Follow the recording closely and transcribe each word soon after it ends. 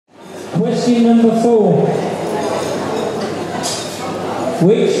Question number 4.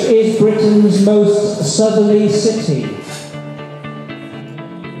 Which is Britain's most southerly city?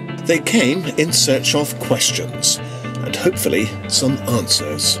 They came in search of questions and hopefully some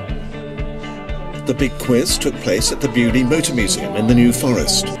answers. The big quiz took place at the Beaulieu Motor Museum in the New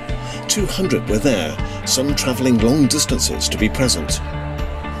Forest. 200 were there, some travelling long distances to be present.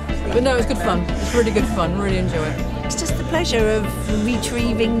 But no, it was good fun. It's really good fun, really enjoy it. It's just the pleasure of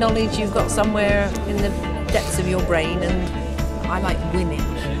retrieving knowledge you've got somewhere in the depths of your brain, and I like winning.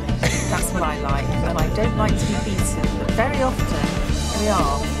 That's what I like, and I don't like to be beaten, but very often we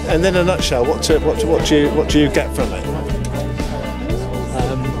are. And in a nutshell, what do you get from it?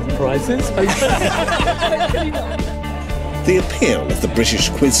 Prizes. The appeal of the British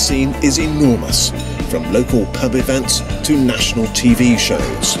quiz scene is enormous, from local pub events to national TV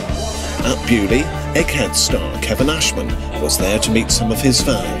shows. At Beaulieu, Eggheads star Kevin Ashman was there to meet some of his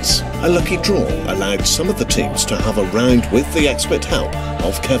fans. A lucky draw allowed some of the teams to have a round with the expert help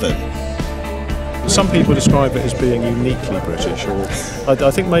of Kevin. Some people describe it as being uniquely British, or I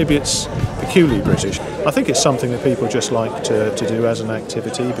think maybe it's peculiarly British. I think it's something that people just like to do as an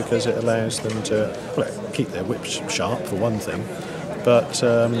activity because it allows them to keep their wits sharp, for one thing. But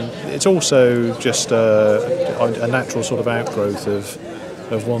it's also just a natural sort of outgrowth of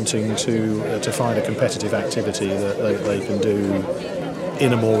wanting to find a competitive activity that they can do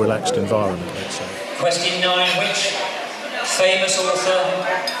in a more relaxed environment, let's say. Question 9. Which famous author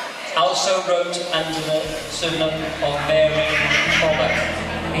also wrote under the pseudonym of Mary Robert?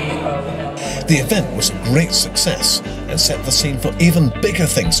 The event was a great success and set the scene for even bigger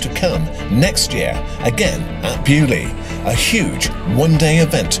things to come next year, again at Beaulieu, a huge one-day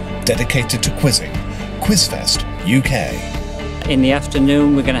event dedicated to quizzing, Quizfest UK. In the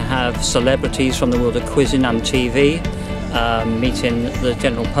afternoon we're going to have celebrities from the world of quizzing and TV meeting the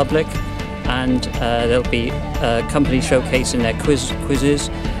general public, and there'll be companies showcasing their quizzes,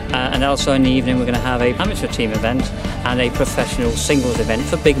 and also in the evening we're going to have an amateur team event and a professional singles event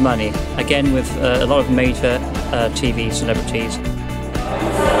for big money, again with a lot of major TV celebrities.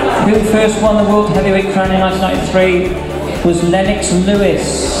 Who first won the World Heavyweight crown in 1993 was Lennox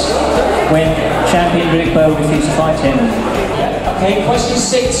Lewis, when champion Rick Bowe refused to fight him. Okay, question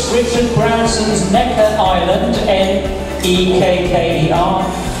 6. Richard Branson's Necker Island, N-E-K-K-E-R,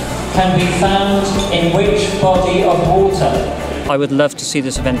 can be found in which body of water? I would love to see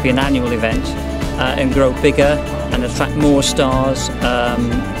this event be an annual event and grow bigger and attract more stars,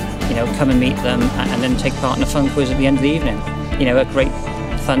 come and meet them and then take part in a fun quiz at the end of the evening. A great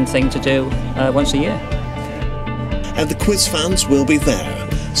fun thing to do once a year. And the quiz fans will be there,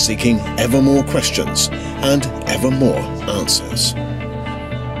 seeking ever more questions and ever more answers.